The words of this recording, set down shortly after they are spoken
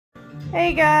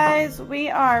Hey guys, we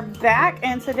are back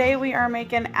and today we are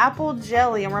making apple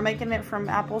jelly and we're making it from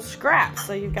apple scraps.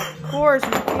 So you've got the cores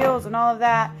and the peels and all of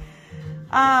that.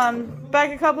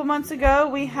 Back a couple months ago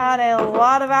we had a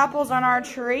lot of apples on our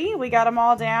tree. We got them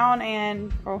all down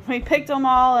and we picked them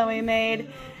all and we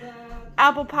made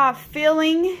apple pie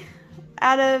filling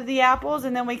out of the apples,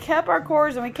 and then we kept our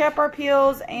cores and we kept our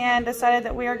peels and decided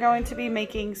that we are going to be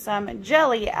making some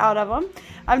jelly out of them.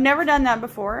 I've never done that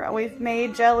before. We've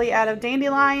made jelly out of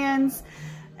dandelions,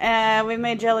 and we've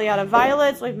made jelly out of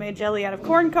violets, we've made jelly out of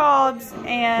corn cobs,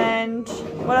 and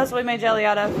what else have we made jelly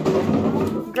out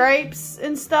of? Grapes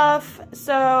and stuff.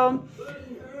 So,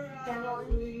 oh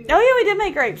yeah, we did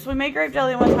make grapes. We made grape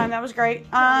jelly one time. That was great.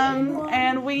 And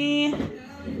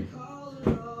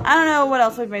I don't know what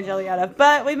else we've made jelly out of,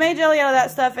 but we made jelly out of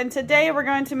that stuff, and today we're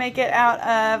going to make it out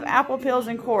of apple peels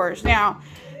and cores. Now,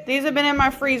 these have been in my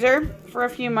freezer for a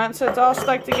few months, so it's all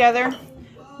stuck together.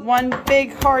 One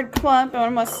big hard clump, and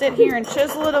I'm going to sit here and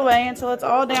chisel it away until it's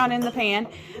all down in the pan.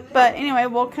 But anyway,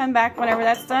 we'll come back whenever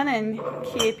that's done and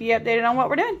keep you updated on what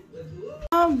we're doing.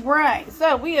 Alright,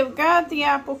 so we have got the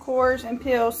apple cores and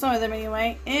peels, some of them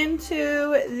anyway,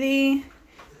 into the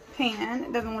pan.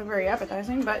 It doesn't look very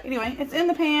appetizing, but anyway, it's in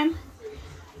the pan.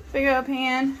 Big old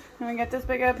pan. And we got this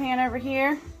big old pan over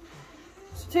here.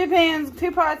 So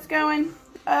two pots going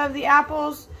of the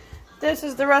apples. This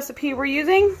is the recipe we're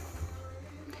using.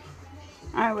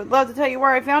 I would love to tell you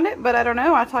where I found it, but I don't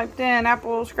know. I typed in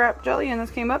apple scrap jelly and this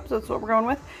came up, so that's what we're going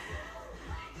with.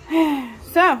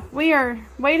 So, we are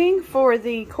waiting for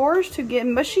the cores to get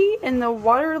mushy and the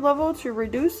water level to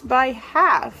reduce by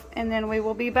half, and then we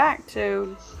will be back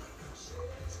to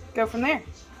go from there.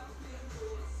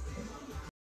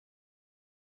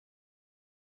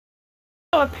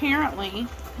 So apparently,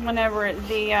 whenever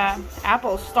the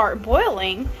apples start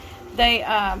boiling, they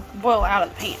boil out of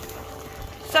the pan.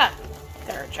 So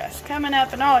they're just coming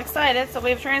up and all excited. So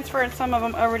we've transferred some of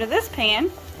them over to this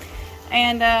pan.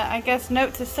 And I guess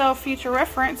note to self, future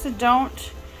reference,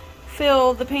 don't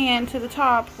fill the pan to the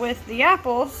top with the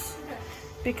apples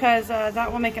because that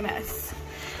will make a mess.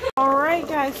 Alright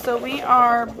guys, so we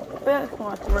are,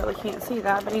 well, you really can't see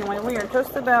that, but anyway, we are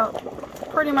just about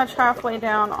pretty much halfway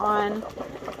down on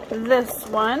this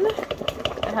one.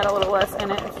 It had a little less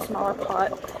in it, it's a smaller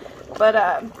pot. But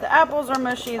the apples are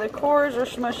mushy, the cores are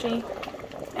smushy,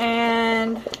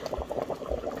 and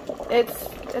it's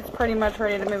pretty much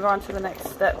ready to move on to the next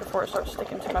step before it starts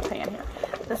sticking to my pan here.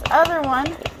 This other one,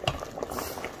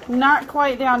 not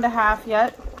quite down to half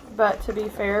yet. But to be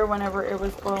fair, whenever it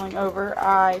was boiling over,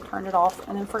 I turned it off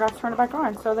and then forgot to turn it back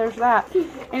on. So there's that.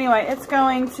 Anyway, it's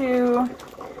going to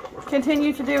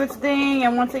continue to do its thing,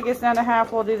 and once it gets down to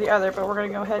half, we'll do the other. But we're going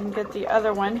to go ahead and get the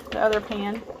other one, the other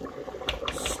pan,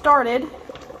 started.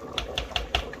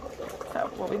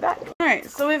 So we'll be back. Alright,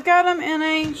 so we've got them in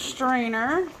a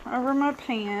strainer over my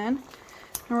pan.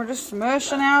 And we're just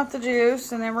smushing out the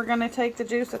juice, and then we're going to take the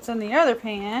juice that's in the other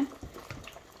pan,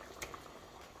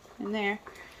 in there,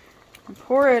 and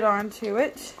pour it onto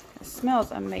it. It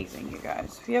smells amazing, you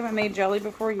guys. If you haven't made jelly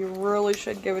before, you really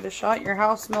should give it a shot. Your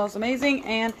house smells amazing,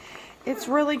 and it's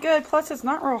really good. Plus, it's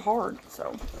not real hard,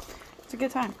 so it's a good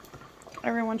time.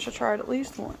 Everyone should try it at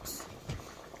least once.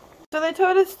 So they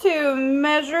told us to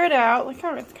measure it out. Look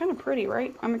how it's kind of pretty,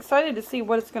 right? I'm excited to see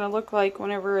what it's going to look like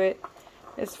whenever it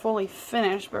is fully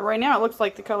finished. But right now, it looks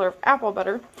like the color of apple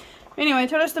butter. Anyway, they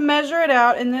told us to measure it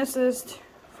out, and this is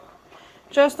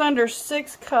just under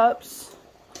 6 cups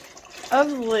of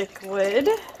liquid.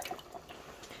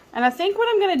 And I think what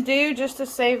I'm going to do, just to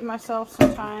save myself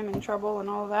some time and trouble and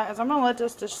all of that, is I'm going to let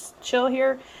this just chill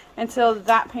here until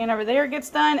that pan over there gets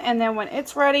done. And then when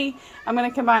it's ready, I'm going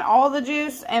to combine all the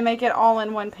juice and make it all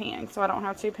in one pan, so I don't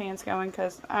have 2 pans going,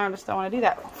 because I just don't want to do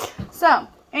that. So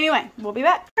anyway, we'll be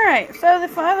back. Alright, so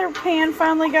the other pan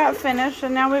finally got finished,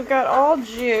 and now we've got all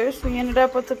juice. We ended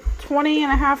up with the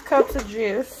 20.5 cups of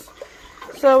juice.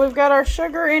 So we've got our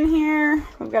sugar in here,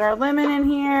 we've got our lemon in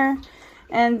here,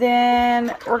 and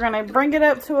then we're going to bring it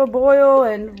up to a boil,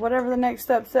 and whatever the next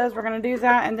step says, we're going to do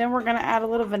that, and then we're going to add a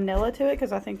little vanilla to it,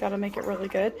 because I think that'll make it really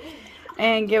good,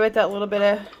 and give it that little bit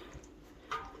of,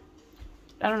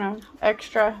 I don't know,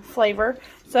 extra flavor.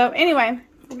 So anyway,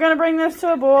 we're going to bring this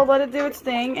to a boil, let it do its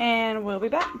thing, and we'll be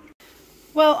back.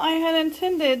 Well, I had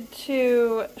intended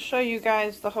to show you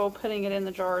guys the whole putting it in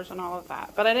the jars and all of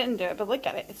that, but I didn't do it. But look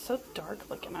at it. It's so dark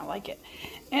looking. I like it.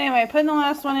 Anyway, putting the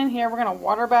last one in here. We're going to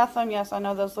water bath them. Yes, I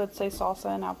know those lids say salsa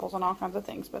and apples and all kinds of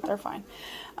things, but they're fine.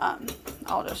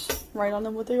 I'll just write on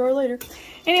them what they are later.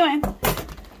 Anyway,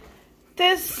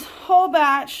 this whole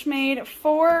batch made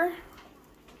 4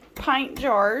 pint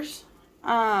jars.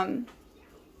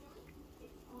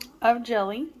 of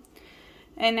jelly.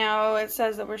 And now it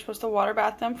says that we're supposed to water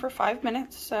bath them for 5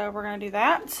 minutes. So we're going to do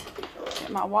that. Get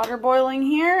my water boiling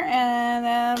here, and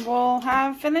then we'll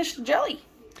have finished jelly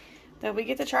that we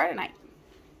get to try tonight.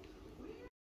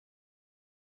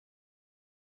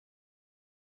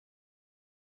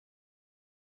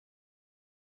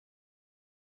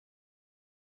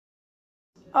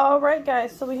 Alright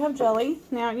guys, so we have jelly.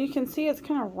 Now you can see it's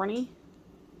kind of runny.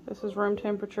 This is room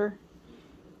temperature.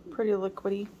 Pretty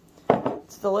liquidy.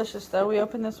 It's delicious though. We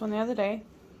opened this one the other day.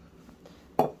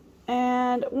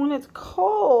 And when it's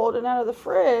cold and out of the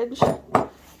fridge,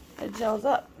 it gels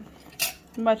up.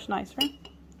 Much nicer.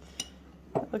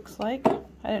 It looks like.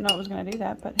 I didn't know it was going to do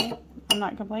that, but hey, I'm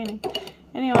not complaining.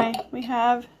 Anyway, we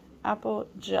have apple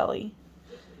jelly.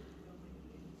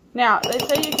 Now, they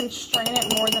say you can strain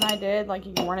it more than I did. Like,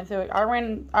 you can run it through it. I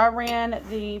ran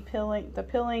the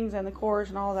peelings and the cores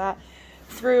and all that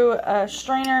through a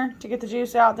strainer to get the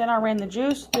juice out. Then I ran the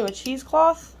juice through a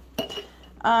cheesecloth.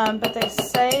 But they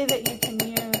say that you can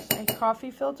use a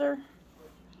coffee filter.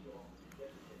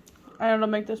 And it'll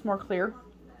make this more clear.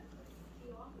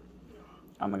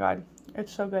 Oh my god,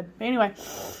 it's so good. But anyway,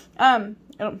 I'm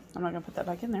not going to put that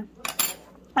back in there.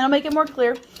 It'll make it more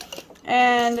clear.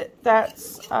 And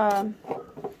that's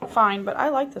fine, but I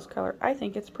like this color. I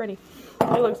think it's pretty.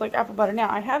 It looks like apple butter. Now,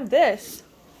 I have this.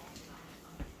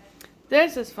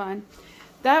 This is fun.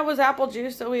 That was apple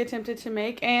juice that we attempted to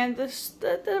make, and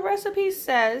the recipe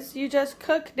says you just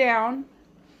cook down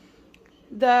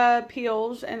the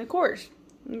peels and the cores.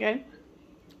 Okay?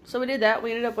 So we did that. We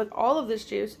ended up with all of this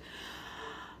juice.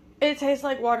 It tastes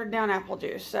like watered down apple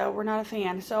juice, so we're not a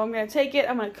fan. So I'm going to take it,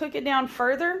 I'm going to cook it down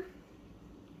further.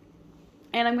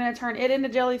 And I'm going to turn it into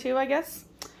jelly too, I guess.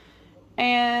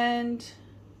 And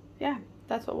yeah,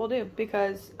 that's what we'll do.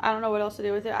 Because I don't know what else to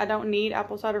do with it. I don't need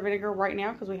apple cider vinegar right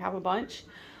now because we have a bunch.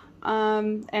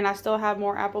 And I still have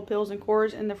more apple peels and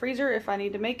cores in the freezer if I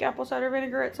need to make apple cider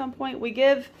vinegar at some point. We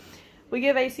give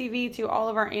ACV to all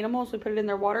of our animals. We put it in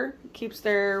their water. It keeps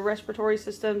their respiratory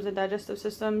systems and digestive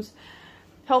systems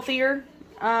healthier.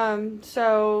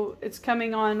 So it's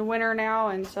coming on winter now,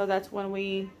 and so that's when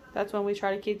we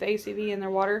try to keep the ACV in their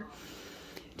water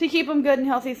to keep them good and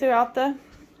healthy throughout the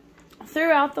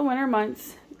winter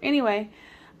months. Anyway,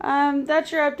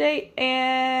 that's your update,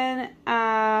 and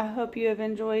I hope you have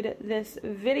enjoyed this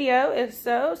video. If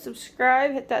so,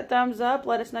 subscribe, hit that thumbs up,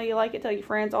 let us know you like it, tell your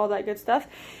friends, all that good stuff.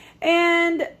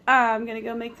 And I'm gonna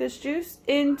go make this juice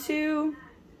into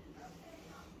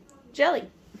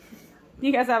jelly.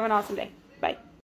 You guys have an awesome day.